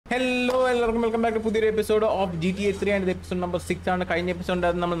Hello, welcome back to another episode of GTA 3 and episode number 6 ആണ് കഴിഞ്ഞ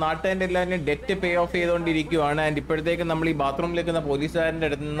episode നമ്മൾ നാട്ടുകാരുടെ എല്ലാവരും ഡെറ്റ് പേ ഓഫ് ചെയ്തുകൊണ്ടിരിക്കുകയാണ് ആൻഡ് ഇപ്പോഴത്തേക്ക് നമ്മൾ ഈ ബാത്റൂമിലേക്ക് പോലീസുകാരൻ്റെ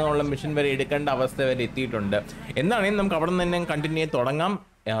അടുത്ത് നിന്നുള്ള മിഷൻ വരെ എടുക്കേണ്ട അവസ്ഥ വരെ എത്തിയിട്ടുണ്ട്. എന്താണെങ്കിലും നമുക്ക് അവിടെ നിന്ന് തന്നെ കണ്ടിന്യൂ ചെയ്ത് തുടങ്ങാം.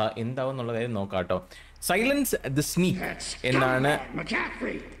 എന്താവും എന്നുള്ള കാര്യം നോക്കാം കേട്ടോ. സൈലൻസ് ദ സ്നീക്ക് എന്നാണ്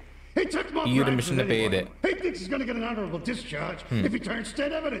ഈ ഒരു മിഷന്റെ പേര്.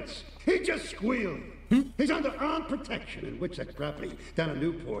 He's under armed protection in Witch's property down in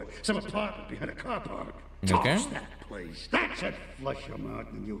Newport. Some apartment behind a car park. Toss that place. That's it. Flush him out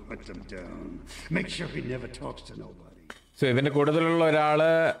and you hunt him down. Make sure he never talks to nobody. So ഇവന്റെ കൂടുതലുള്ള ഒരാള്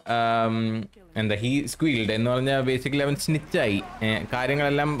എന്താ he സ്ക്വീൽഡ് എന്ന് പറഞ്ഞാൽ basically അവൻ സ്നിച്ചായി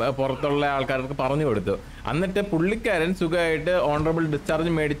കാര്യങ്ങളെല്ലാം പുറത്തുള്ള ആൾക്കാർക്ക് പറഞ്ഞു കൊടുത്തു. എന്നിട്ട് പുള്ളിക്കാരൻ സുഖമായിട്ട് ഓണറബിൾ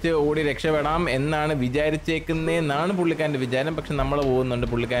ഡിസ്ചാർജ് മേടിച്ച് ഓടി രക്ഷപ്പെടാം എന്നാണ് വിചാരിച്ചേക്കുന്നതെന്നാണ് പുള്ളിക്കാരൻ്റെ വിചാരം. പക്ഷെ നമ്മൾ പോകുന്നുണ്ട്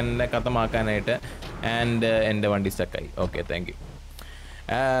പുള്ളിക്കാരൻ്റെ കഥമാക്കാനായിട്ട്. ആൻഡ് എൻ്റെ വണ്ടി സ്റ്റക്കായി. Okay, thank you.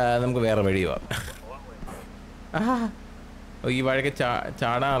 നമുക്ക് വേറെ വഴി പോവാം. ഈ വഴിക്ക്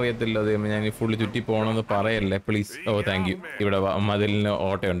ചാടാൻ അറിയത്തില്ല. ഞാൻ ഈ ഫുള്ള് ചുറ്റി പോകണമെന്ന് പറയല്ലേ പ്ലീസ്. Oh thank you. ഇവിടെ മതിലിന്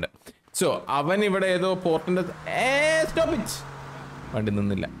ഓട്ടയുണ്ട്. സോ അവൻ ഇവിടെ ഏതോ പോർട്ടിൻ്റെ സ്റ്റോപ്പ് ഇറ്റ്. വണ്ടി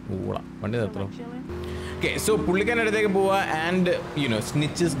നിന്നില്ല. വണ്ടി നിർത്തണം. ഓക്കെ, സോ പുള്ളിക്കാരൻ്റെ അടുത്തേക്ക് പോവുക. And you know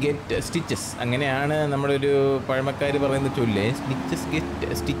സ്നിച്ചസ് get stitches. അങ്ങനെയാണ് നമ്മുടെ ഒരു പഴമക്കാർ പറയുന്ന ചൊല്ലേ, സ്നിച്ചസ്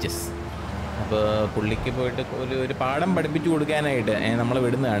ഗെറ്റ് സ്റ്റിച്ചസ്. അപ്പോൾ പുള്ളിക്ക് പോയിട്ട് ഒരു പാഠം പഠിപ്പിച്ചു കൊടുക്കാനായിട്ട് നമ്മൾ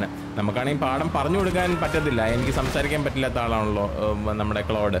വിടുന്നതാണ്. നമുക്കാണെങ്കിൽ പാഠം പറഞ്ഞു കൊടുക്കാൻ പറ്റത്തില്ല. എനിക്ക് സംസാരിക്കാൻ പറ്റില്ലാത്ത ആളാണല്ലോ നമ്മുടെ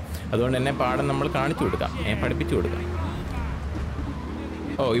ക്ലോഡ്. അതുകൊണ്ട് തന്നെ പാഠം നമ്മൾ കാണിച്ചു കൊടുക്കാം, പഠിപ്പിച്ചു കൊടുക്കാം.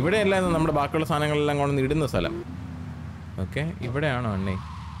 ഓ, ഇവിടെയല്ല നമ്മുടെ ബാക്കിയുള്ള സാധനങ്ങളെല്ലാം കൊണ്ടുവന്ന് ഇടുന്ന സ്ഥലം. ഓക്കെ, ഇവിടെയാണോ അണ്ണേ?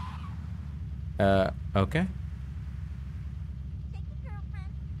 ഓക്കെ,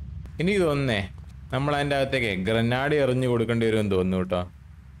 ഇനി തോന്നുന്നേ നമ്മൾ അതിൻ്റെ അകത്തേക്ക് ഗ്രനാഡ് എറിഞ്ഞു കൊടുക്കേണ്ടി വരുമെന്ന് തോന്നുന്നു കേട്ടോ.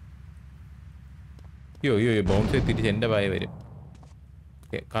 യോ ബൗൺസ് തിരിച്ച് എൻ്റെ വായ വരും.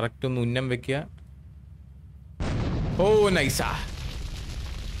 ഓക്കെ, കറക്റ്റ് ഒന്ന് ഉന്നം വെക്കുക. ഓ നൈസാ.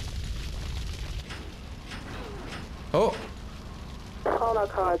 ഓ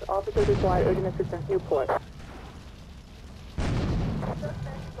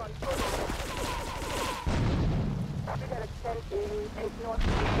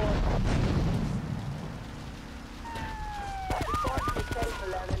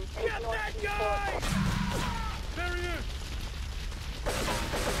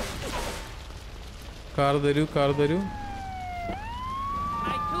കാർ തരൂ.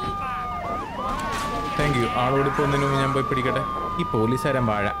 Thank you. ആളോട് പോകുന്നതിന് മുമ്പ് ഞാൻ പോയി പിടിക്കട്ടെ. ഈ പോലീസുകാരൻ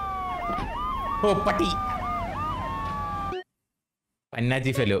വാഴ. ഓ പട്ടി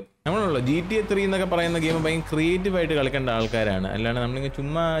പന്നാച്ചി ഫെലോ. നമ്മളല്ലോ GTA 3 എന്നൊക്കെ പറയുന്ന ഗെയിം ഭയങ്കര ക്രിയേറ്റീവായിട്ട് കളിക്കേണ്ട ആൾക്കാരാണ്. അല്ലാണ്ട് നമ്മളിങ്ങനെ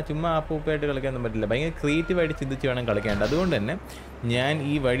ചുമ്മാ ആപ്പൂപ്പായിട്ട് കളിക്കാനൊന്നും പറ്റില്ല. ഭയങ്കര ക്രിയേറ്റീവായിട്ട് ചിന്തിച്ച് വേണം കളിക്കേണ്ടത്. അതുകൊണ്ട് തന്നെ ഞാൻ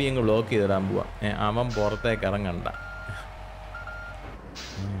ഈ വഴി അങ്ങ് ബ്ലോക്ക് ചെയ്തിടാൻ പോവാം. അവൻ പുറത്തേക്ക് ഇറങ്ങണ്ട.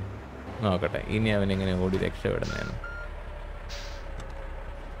 നോക്കട്ടെ ഇനി അവനെങ്ങനെ ഓടി രക്ഷപ്പെടുന്നതെന്ന്.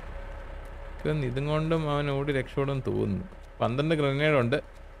 ഇതും കൊണ്ടും അവൻ ഓടി രക്ഷപ്പെടും തോന്നുന്നു. 12 ഗ്രനേഡുണ്ട്.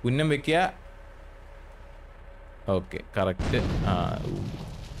 ഉന്നം വെക്കുക. Okay, correct.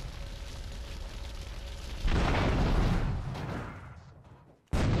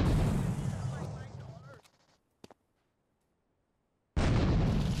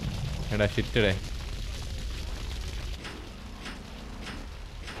 എടാ ഷിറ്റടേ.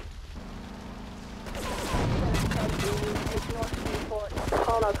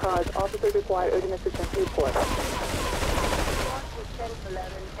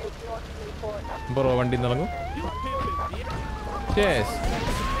 ബ്രോ വണ്ടി നടക്കും.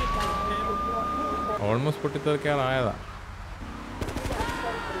 Almost പൊട്ടിത്തെറിക്കാറായതാ.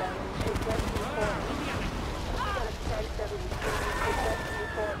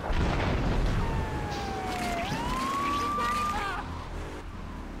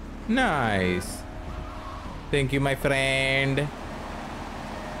 Nice, thank you my friend.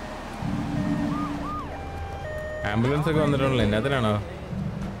 Ambulance ഒക്കെ വന്നിട്ടുണ്ടല്ലോ. എന്നതിനാണോ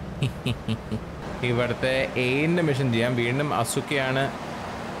ഇവിടുത്തെ എയിൻ്റെ മിഷൻ ചെയ്യാം. വീണ്ടും അസുഖയാണ്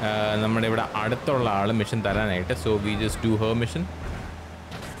നമ്മുടെ ഇവിടെ അടുത്തുള്ള ആൾ മിഷൻ തരാനായിട്ട്. So we just do Har mission.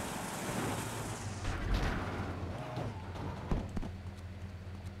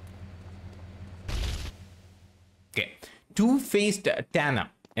 Two-faced Tana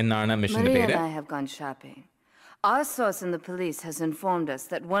എന്നാണ് മിഷന്റെ പേര്. Maria and I have gone shopping. Our source in the police has informed us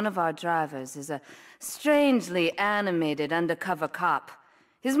that one of our drivers is a strangely animated undercover cop.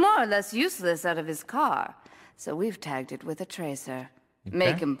 He's more or less useless out of his car, so we've tagged it with a tracer. Okay.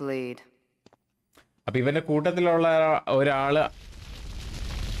 Make him bleed. അപ്പോൾ ഇവന്റെ കൂട്ടത്തിലുള്ള ഒരാള്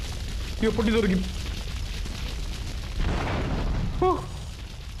പൊട്ടി തുറക്കും.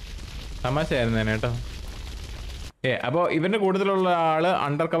 തമാശയായിരുന്നു കേട്ടോ. അപ്പോൾ ഇവന്റെ കൂടുതലുള്ള ആള്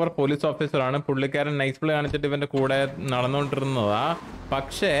അണ്ടർ കവർ പോലീസ് ഓഫീസറാണ്. പുള്ളിക്കാരൻ നൈസ് പ്ലേ കാണിച്ചിട്ട് ഇവന്റെ കൂടെ നടന്നുകൊണ്ടിരുന്നതാ.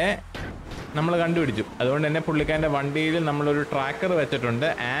 പക്ഷേ നമ്മൾ കണ്ടുപിടിച്ചു. അതുകൊണ്ട് തന്നെ പുള്ളിക്കാരൻ്റെ വണ്ടിയിൽ നമ്മളൊരു ട്രാക്കർ വെച്ചിട്ടുണ്ട്.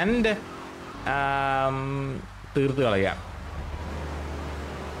 ആൻഡ് തീർത്ത് കളയാം.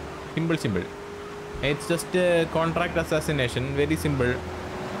 Simple. It's just contract assassination. Very simple.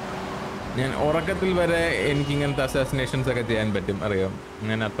 ഞാൻ ഉറക്കത്തിൽ വരെ എനിക്ക് ഇങ്ങനത്തെ അസാസിനേഷൻസ് ഒക്കെ ചെയ്യാൻ പറ്റും, അറിയാം.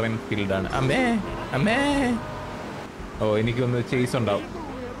 ഞാൻ അത്രയും സ്കിൽഡാണ്. അമ്മേ ഓ, എനിക്കൊന്ന് ചേസ് ഉണ്ടാവും.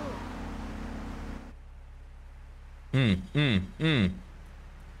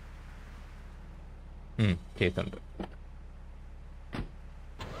 ചേസ് ഉണ്ട്.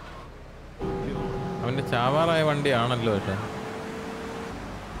 അവന്റെ ചാവാറായ വണ്ടിയാണല്ലോ. പക്ഷെ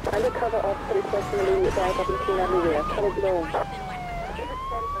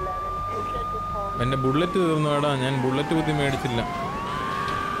എന്റെ ബുള്ളറ്റ് തീർന്നു വേടാ. ഞാൻ ബുള്ളറ്റ് കുത്തി മേടിച്ചില്ല.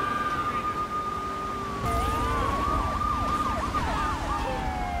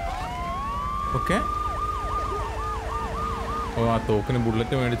 ഓക്കെ. ഓ, ആ തോക്കിന്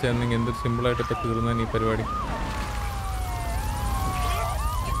ബുള്ളറ്റ് മേടിച്ചായിരുന്നെങ്കിൽ എന്തൊരു സിമ്പിളായിട്ട് ഇപ്പൊ തീർന്നേനെ ഈ പരിപാടി.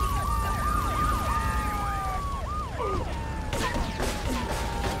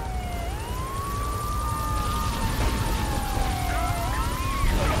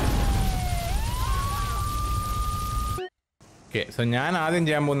 ഓക്കെ, സോ ഞാൻ ആദ്യം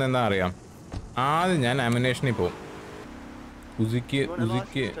ചെയ്യാൻ പോകുന്നത് എന്താ അറിയാം? ആദ്യം ഞാൻ അമിനേഷനിൽ പോകും. ഉസിക്ക്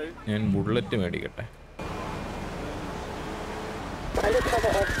ഞാൻ ബുള്ളറ്റ് മേടിക്കട്ടെ.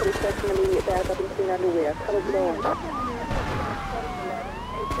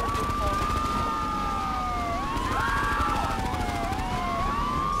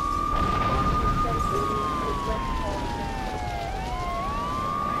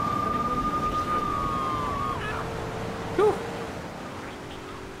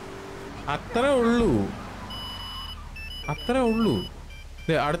 അത്രേ ഉള്ളൂ.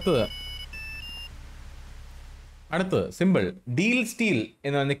 അടുത്തത് സിമ്പിൾ. ഡീൽ സ്റ്റീൽ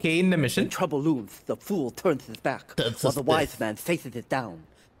എന്ന് പറഞ്ഞ കെയിന്റെ mission. Trouble looms, the fool turns his back, while the wise man faces it down.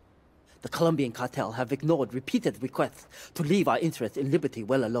 The Colombian cartel have ignored repeated requests to leave our interests in liberty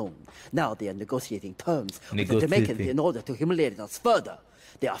well alone. Now they are negotiating terms with the Jamaicans in order to humiliate us further.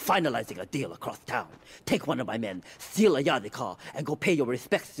 They are finalizing a deal across town. Take one of my men, steal a Yardi car, and go pay your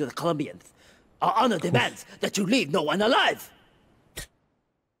respects to the Colombians. Our honor demands that you leave no one alive.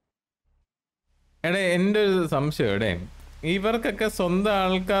 എടേ, എൻ്റെ ഒരു സംശയം, ഇവർക്കൊക്കെ സ്വന്തം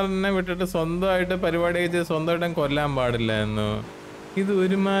ആൾക്കാരനെ വിട്ടിട്ട് സ്വന്തമായിട്ട് പരിപാടി ചെയ്ത് സ്വന്തമായിട്ടും കൊല്ലാൻ പാടില്ല എന്നോ? ഇത്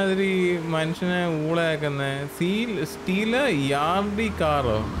ഒരുമാതിരി മനുഷ്യനെ ഊളയാക്കുന്ന സ്റ്റീല് യാർഡി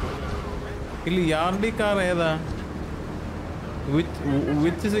കാറോ? ഇല്ല, യാർഡി കാർ ഏതാ?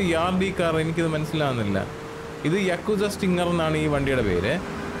 Which is യാർഡി car? എനിക്കിത് മനസ്സിലാവുന്നില്ല. ഇത് യക്കുസ സ്റ്റിങ്ങർ എന്നാണ് ഈ വണ്ടിയുടെ പേര്.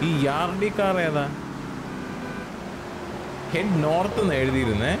 ഈ യാർഡി കാർ ഏതാ? ഹെഡ് നോർത്ത് എന്ന്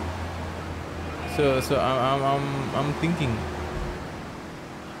എഴുതിയിരുന്നേ. So I'm thinking.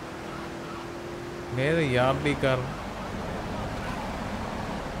 ഏതാ യാർഡി കാർ?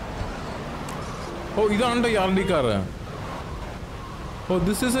 ഓ, ഇതാണോ യാർഡി car? Oh,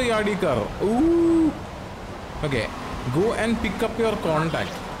 this is A യാർഡി car. Okay, go and pick up your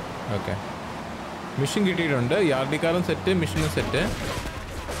contact. Okay, mission കിട്ടിയിട്ടുണ്ട്. യാർഡി കാറും സെറ്റ്, മിഷനും സെറ്റ്.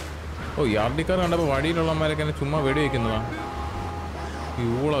 ഓ, യാർഡി കാർ കണ്ടപ്പോൾ വഴിയിലുള്ളമാരൊക്കെ എന്നെ ചുമ്മാ വെടി വയ്ക്കുന്നതാ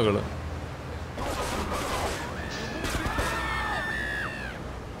ഈ ഊളകള്.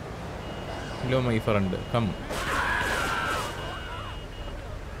 Hello my friend, come.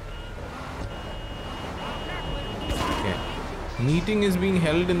 Okay. Meeting is being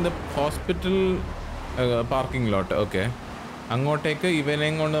held in the hospital parking lot. Okay. അങ്ങോട്ടേക്ക്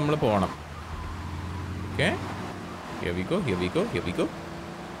ഇവനെയും കൊണ്ട് നമ്മൾ പോകണം. Okay, here we go.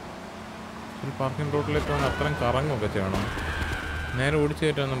 ഒരു പാർക്കിംഗ് റോഡിലേക്ക് പോകാൻ അത്രയും കറങ്ങുമൊക്കെ ചെയ്യണം. നേരെ ഓടിച്ചു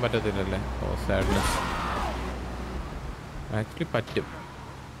കയറ്റാനൊന്നും പറ്റത്തില്ലല്ലേ. ഓ, സാഡ്നെസ്. ആക്ച്വലി പറ്റും.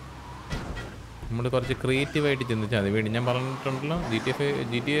 നമ്മൾ കുറച്ച് ക്രിയേറ്റീവായിട്ട് ചിന്തിച്ചാൽ മതി. വീണ്ടും ഞാൻ പറഞ്ഞിട്ടുണ്ടല്ലോ,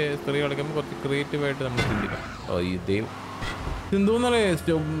 GTA 3 കളിക്കുമ്പോൾ കുറച്ച് ക്രിയേറ്റീവായിട്ട് നമ്മൾ ചിന്തിക്കാം. ഓ, ഇതെന്തോന്നറിയേ,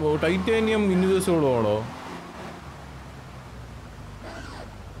 ടൈറ്റാനിയം യൂണിവേഴ്സുകളോളോ?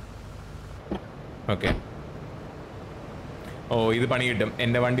 ഓക്കെ. ഓ, ഇത് പണി കിട്ടും.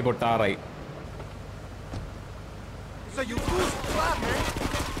 എൻ്റെ വണ്ടി പൊട്ടാറായി. So you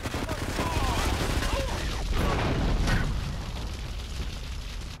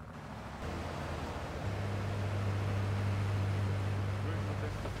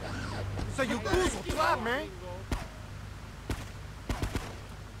fools will fly, man.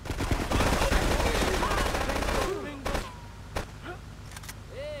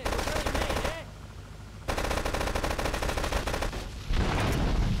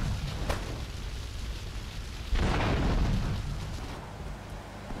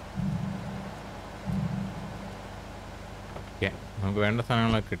 Okay, നമുക്ക് വേണ്ട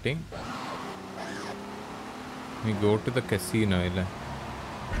സാധനങ്ങളൊക്കെ കിട്ടി. നീ ഗോ ടു ദ കസീനോ അല്ലേ?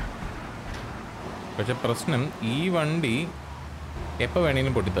 പക്ഷെ പ്രശ്നം, ഈ വണ്ടി എപ്പോൾ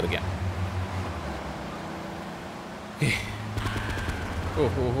വേണമെങ്കിലും പൊട്ടിത്തെറിക്കാം.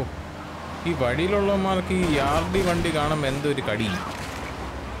 ഓഹോ, ഈ വഴിയിലുള്ളവന്മാർക്ക് ഈ യാർഡി വണ്ടി കാണുമ്പോൾ എന്തൊരു കടി.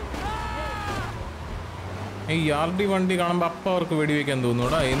 ഈ യാർഡി വണ്ടി കാണുമ്പോൾ അപ്പം അവർക്ക് വെടിവെക്കാൻ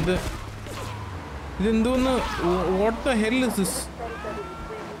തോന്നൂടാ. ഇതെന്തോന്ന്, what the hell is this?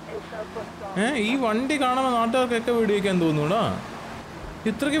 ഈ വണ്ടി കാണുമ്പോൾ നാട്ടുകാർക്കൊക്കെ വെടിവെക്കാൻ തോന്നൂടാ.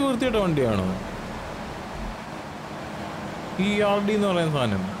 ഇത്രയ്ക്ക് വൃത്തിയിട്ട വണ്ടിയാണോ ഈ യാർഡി എന്ന് പറയുന്ന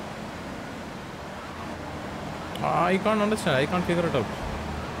സാധനം? I can't understand. I can't figure it out.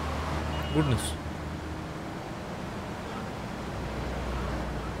 Goodness.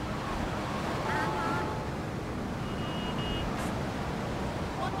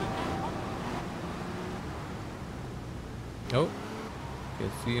 Oh,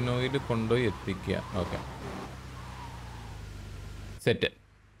 കസിനോയിൽ കൊണ്ടുപോയി എത്തിക്കുക. Okay, set,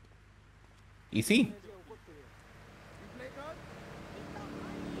 easy.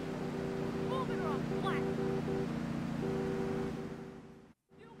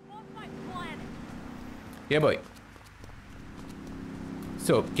 Boy.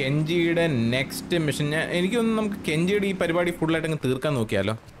 So കെഞ്ചിയുടെ next mission, എനിക്കൊന്ന് നമുക്ക് കെഞ്ചിയുടെ ഈ പരിപാടി ഫുള്ളായിട്ട് അങ്ങ് തീർക്കാൻ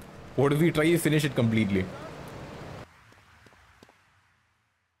നോക്കിയാലോ? ഓട് we try finish it completely.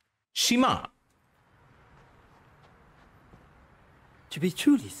 Shima. To be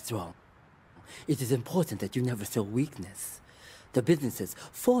truly strong, it is important that you never show weakness. The business is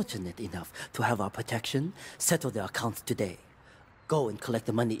fortunate enough to have our protection settle their accounts today. Go and collect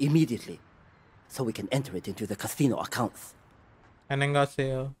the money immediately, so we can enter it into the casino accounts.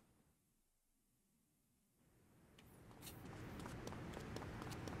 Annyeonghaseyo.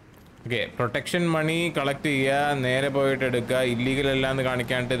 Okay, protection money collect ചെയ്യുക, നേരെ പോയിട്ട് എടുക്കുക. Illegal അല്ലാന്ന്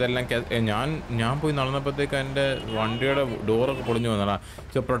കാണിക്കാണ്ട് ഇതെല്ലാം ഞാൻ പോയി നടന്നപ്പോഴത്തേക്ക് എൻ്റെ വണ്ടിയുടെ ഡോറൊക്കെ പൊളിഞ്ഞു വന്നടാ.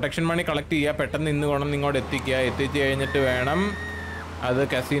 സോ പ്രൊട്ടക്ഷൻ മണി കളക്ട് ചെയ്യുക, പെട്ടെന്ന് ഇന്ന് കൊണ്ടുവന്ന് ഇങ്ങോട്ട് എത്തിച്ച് കഴിഞ്ഞിട്ട് വേണം അത്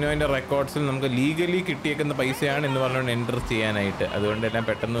കസീനോൻ്റെ റെക്കോർഡ്സിൽ നമുക്ക് ലീഗലി കിട്ടിയേക്കുന്ന പൈസയാണ് എന്ന് പറഞ്ഞുകൊണ്ട് എൻ്റർ ചെയ്യാനായിട്ട്. അതുകൊണ്ട് എല്ലാം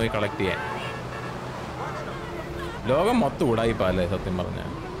പെട്ടെന്ന് പോയി കളക്ട് ചെയ്യാൻ. ലോകം മൊത്തം ഉടായിപ്പല്ലേ സത്യം പറഞ്ഞ.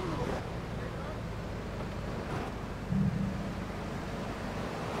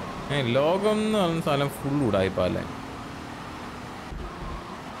 ലോകം എന്ന് പറഞ്ഞ സ്ഥലം ഫുൾ ഉടായിപ്പല്ലേ.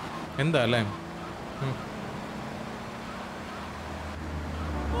 എന്താ അല്ലേ?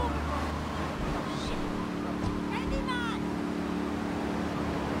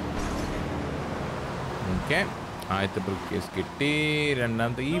 ഓക്കെ, ആദ്യത്തെ ബ്രീഫ് കേസ് കിട്ടി.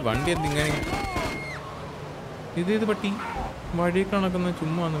 രണ്ടാമത്തെ ഈ വണ്ടി എന്തിങ്ങനെ ഇതേത് പട്ടി വഴി കണക്കുന്ന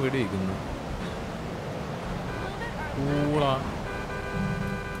ചുമ്മാ ഒന്ന് വെടിവെക്കുന്നു.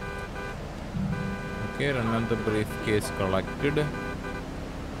 ഓക്കെ, രണ്ടാമത്തെ ബ്രീഫ് കേസ് കളക്റ്റഡ്.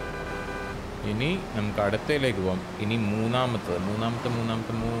 ഇനി നമുക്ക് അടുത്തയിലേക്ക് പോകാം. ഇനി മൂന്നാമത്തെ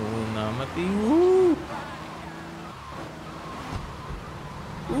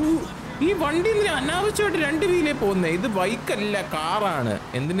ഈ വണ്ടി അനാവശ്യമായിട്ട് 2 വീലേ പോകുന്നേ. ഇത് ബൈക്കല്ല, കാറാണ്.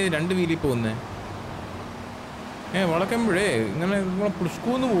 എന്തിന് 2 വീലിൽ പോകുന്നേ? വളക്കുമ്പോഴേ ഇങ്ങനെ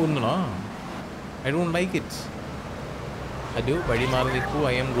പുഷ്കൂന്ന് പോകുന്നടാ. I don't like it. Hello, വഴി മാറി നിൽക്കൂ.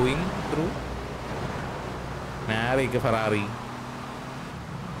 I am going through. മാറിക്ക് ഫെറാറി.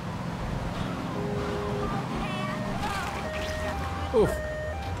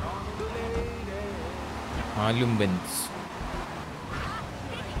 ആലുംബൻസ്.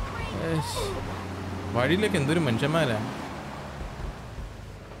 വഴിയിലേക്ക് എന്തൊരു മനുഷ്യന്മാരാ.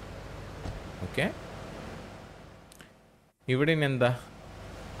 ഓക്കെ, ഇവിടെ എന്താ?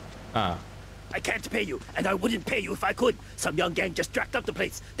 I can't pay you, and I wouldn't pay you if I could. Some young gang just jacked up the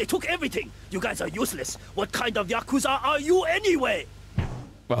place. They took everything. You guys are useless. What kind of Yakuza are you anyway?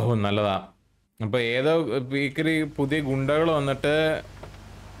 നല്ലതാ. അപ്പോൾ ഏതോ weekly പുതിയ ഗുണ്ടകൾ വന്നിട്ട്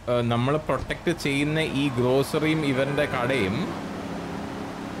നമ്മൾ protect ചെയ്യുന്ന ഈ ഗ്രോസറിയും ഇവരുടെ കടയും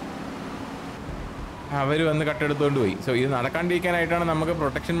അവർ വന്ന് കട്ടെടുത്തുകൊണ്ട് പോയി. സോ ഇത് നടക്കാണ്ടിരിക്കാനായിട്ടാണ് നമുക്ക്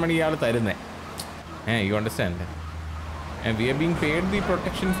പ്രൊട്ടക്ഷൻ മണി ഇയാൾ തരുന്നത്. You understand? And we are being paid the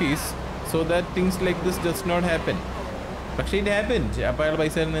protection fees so that things like this does not happen. പക്ഷേ it happened. അപ്പോൾ അയാൾ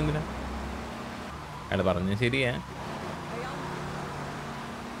പൈസ തരുന്നത് എന്തിനാ? അയാൾ പറഞ്ഞത് ശരിയാ.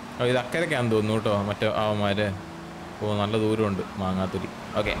 ഇത് അക്കരയ്ക്കാന്ന് തോന്നുന്നു കേട്ടോ, മറ്റേ അവന്മാർ. നല്ല ദൂരമുണ്ട് മാങ്ങാത്തുരി.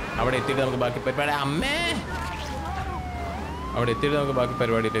 ഓക്കെ, അവിടെ എത്തിയിട്ട് നമുക്ക് ബാക്കി പരിപാടി. അവിടെ എത്തിയിട്ട് നമുക്ക് ബാക്കി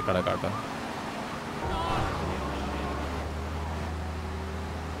പരിപാടിയിലേക്ക് കടക്കാട്ടോ.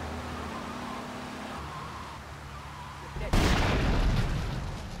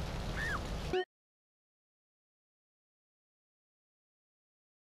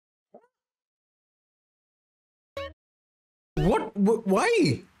 വൈ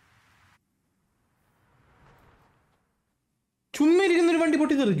ചുമ്മാ ഇരിക്കുന്നൊരു വണ്ടി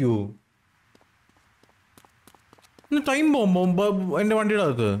പൊട്ടിത്തെറിക്കോ? ടൈം ബോംബോ എൻ്റെ വണ്ടിയുടെ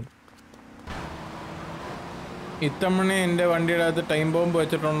അകത്ത്? ഇത്തവണ എൻ്റെ വണ്ടിയുടെ അകത്ത് ടൈം ബോംബ്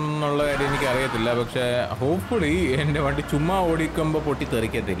വെച്ചിട്ടുണ്ടെന്നുള്ള കാര്യം എനിക്ക് അറിയത്തില്ല. പക്ഷേ ഹോപ്പ്ഫുള്ളി എൻ്റെ വണ്ടി ചുമ്മാ ഓടിക്കുമ്പോൾ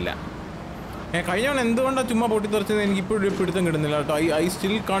പൊട്ടിത്തെറിക്കത്തില്ല. കഴിഞ്ഞവൺ എന്തുകൊണ്ടാണ് ചുമ്മാ പൊട്ടിത്തെറിച്ചത് എനിക്ക് ഇപ്പോഴും പിടുത്തം കിട്ടുന്നില്ല കേട്ടോ. I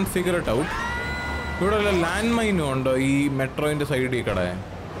still can't figure it out. ഇവിടെ വല്ല ലാൻഡ് മൈനും ഉണ്ടോ ഈ മെട്രോയിൻ്റെ സൈഡിൽ കട?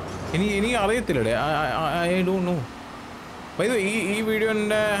 എനിക്ക് അറിയത്തില്ലടേ. I don't know. ഇത് ഈ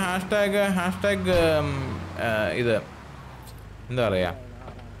വീഡിയോൻ്റെ ഹാഷ്ടാഗ് ഇത് എന്താ പറയുക,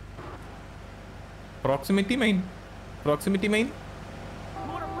 proximity mine.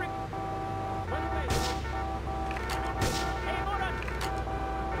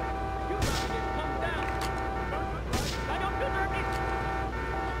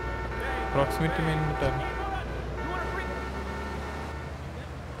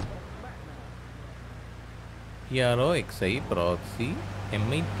 PROXI proxy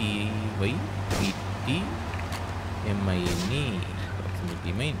MITY PT MINE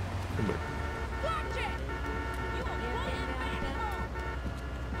proximity main. Simple.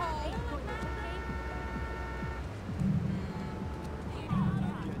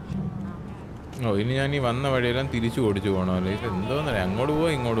 ഇനി ഞാൻ ഈ വന്ന വഴിയെല്ലാം തിരിച്ചു ഓടിച്ചു പോകണമല്ലോ. ഇത് എന്തോന്നറിയാം, അങ്ങോട്ട് പോവാ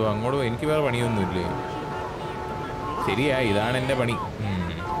ഇങ്ങോട്ട് പോവാ. എനിക്ക് വേറെ പണിയൊന്നുമില്ലേ? ശരിയാ, ഇതാണ് എൻ്റെ പണി.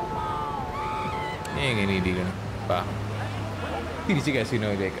 എങ്ങനെ ഇരിക്കണം? തിരിച്ച്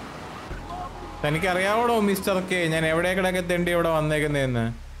കാസിനോയിലേക്ക്. തനിക്കറിയാവോടോ മിസ്റ്റർ കെ, ഞാൻ എവിടേക്കിടക്കെ തെണ്ടി ഇവിടെ വന്നേക്കുന്നതെന്ന്?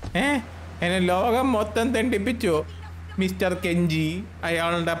 എന്നെ ലോകം മൊത്തം തെണ്ടിപ്പിച്ചോ മിസ്റ്റർ കെഞ്ചി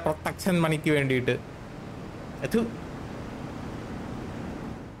അയാളുടെ പ്രൊട്ടക്ഷൻ മണിക്ക് വേണ്ടിയിട്ട്.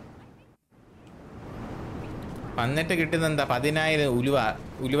 വന്നിട്ട് കിട്ടുന്ന എന്താ 10,000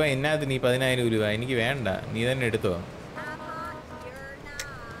 ഉലുവ. എന്നാത് നീ 10,000 ഉലുവ? എനിക്ക് വേണ്ട, നീ തന്നെ എടുത്തോ.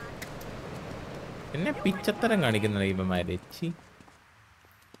 എന്നെ പിച്ചത്തരം കാണിക്കുന്ന ഇവന്മാരെ.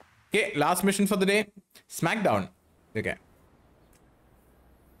 Okay, last mission for the day. Smackdown. Okay.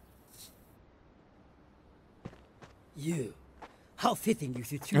 You. How fitting you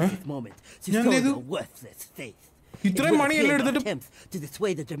should choose this moment to show your worthless faith. Attempts to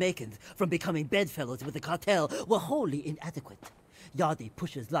dissuade the Jamaicans from becoming bedfellows with the cartel were wholly inadequate. Yardi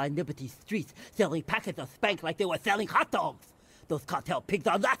pushers line Liberty streets selling packets of spank like they were selling hot dogs. Those cartel pigs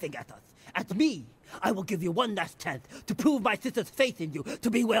are laughing at us. At me. I will give you one last chance to prove my sister's faith in you to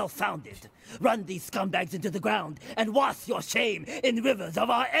be well-founded. Run these scumbags into the ground and wash your shame in rivers of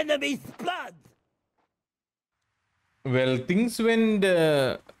our enemy's blood. Well, things went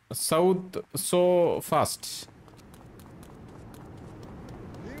south so fast.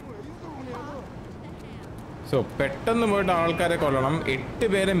 So, പെട്ടെന്ന് പോയിട്ട് ആൾക്കാരെ കൊല്ലണം. 8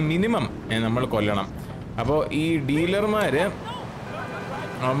 പേരെ minimum നമ്മൾ കൊല്ലണം. അപ്പോൾ ഈ ഡീലർമാർ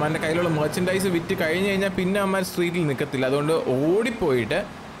അവന്മാരുടെ കയ്യിലുള്ള മെർച്ചൻഡൈസ് വിറ്റ് കഴിഞ്ഞ് കഴിഞ്ഞാൽ പിന്നെ അവന്മാർ സ്ട്രീറ്റിൽ നിൽക്കത്തില്ല. അതുകൊണ്ട് ഓടിപ്പോയിട്ട്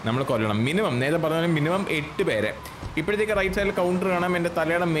നമ്മൾ കൊല്ലണം. മിനിമം നേരത്തെ പറഞ്ഞാൽ മിനിമം 8 പേരെ. ഇപ്പോഴത്തേക്ക് റൈറ്റ് സൈഡിൽ കൗണ്ടർ കാണാം. എൻ്റെ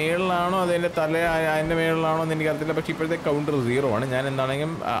തലയുടെ മേളിലാണോ അതിൻ്റെ അതിൻ്റെ മേളിലാണോ എന്ന് എനിക്കറിയത്തില്ല. പക്ഷേ ഇപ്പോഴത്തേക്ക് കൗണ്ടർ 0 ആണ്. ഞാൻ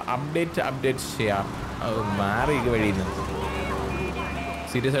എന്താണെങ്കിലും അപ്ഡേറ്റ് ചെയ്യാം. മാറി വഴിയിൽ നിന്ന്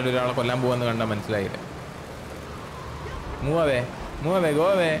സീരിയസ് ആയിട്ട് ഒരാളെ കൊല്ലാൻ പോകുമെന്ന് കണ്ടാൽ മനസ്സിലായില്ല. മൂവേ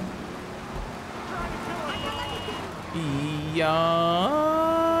ഗോവേ.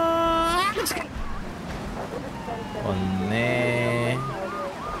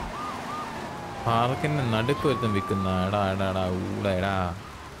 പാർക്കിന്റെ നടുക്ക് വരുത്തും വിൽക്കുന്ന എടാ ഊടാ.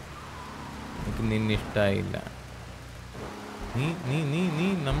 എനിക്ക് നിന്നിഷ്ടായില്ല. നീ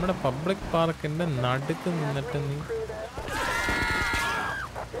നമ്മുടെ പബ്ലിക് പാർക്കിന്റെ നടുക്ക് നിന്നിട്ട് നീ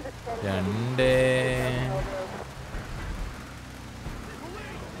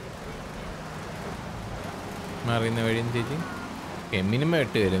മാറിയുന്ന വഴിയും ചേച്ചി. മിനിമം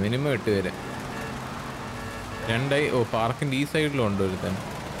 8 പേര്. 2 പാർക്കിന്റെ ഈ സൈഡിലും ഉണ്ട് ഒരുത്തൻ.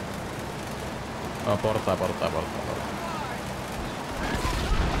 പുറത്താ.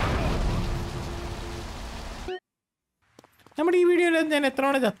 നമ്മുടെ ഈ വീഡിയോയിൽ ഞാൻ എത്ര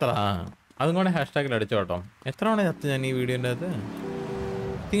തവണ ചത്ര? അതും കൂടെ ഹാഷ്ടാഗിൽ അടിച്ചു കേട്ടോ. എത്ര തവണ ചത്ത് ഞാൻ ഈ വീഡിയോൻ്റെ അകത്ത്?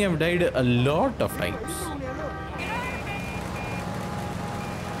 I think I have died a lot of times.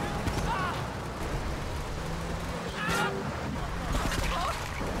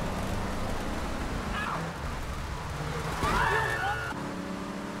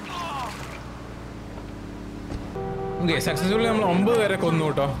 Okay, successfully നമ്മൾ 9 പേരെ കൊന്നു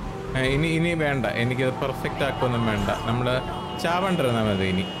കേട്ടോ. ഇനി വേണ്ട, എനിക്കത് പെർഫെക്റ്റ് ആക്കൊന്നും വേണ്ട. നമ്മൾ ചാവണ്ടിരുന്നാൽ മതി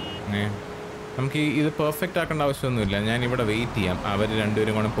ഇനി. നമുക്ക് ഇത് പെർഫെക്റ്റ് ആക്കേണ്ട ആവശ്യമൊന്നുമില്ല. ഞാനിവിടെ വെയിറ്റ് ചെയ്യാം അവർ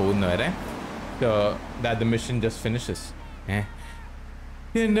രണ്ടുപേരും കൂടെ പോകുന്നവരെ. That the mission just finishes.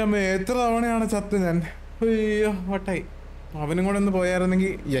 എൻ്റെ അമ്മ എത്ര തവണയാണ് ചത്ത് ഞാൻ. അയ്യോ വട്ടായി. അവനും കൂടെ ഒന്ന്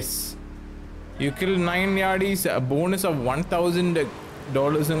പോയായിരുന്നെങ്കിൽ yes. You kill 9 yardies, bonus of $1,000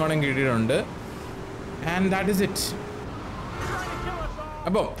 കൂടെ കിട്ടിയിട്ടുണ്ട്. And that is it.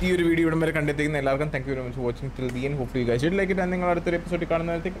 അപ്പോൾ ഈ ഒരു വീഡിയോ ഇവിടം വരെ കണ്ടെത്തിക്കുന്ന എല്ലാവർക്കും thank you very much for watching till the end. Hopefully you guys did like it. നിങ്ങൾ അടുത്തൊരു എപ്പിസോഡിൽ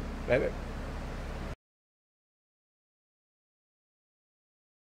കാണുന്നതായിരിക്കും. Bye bye.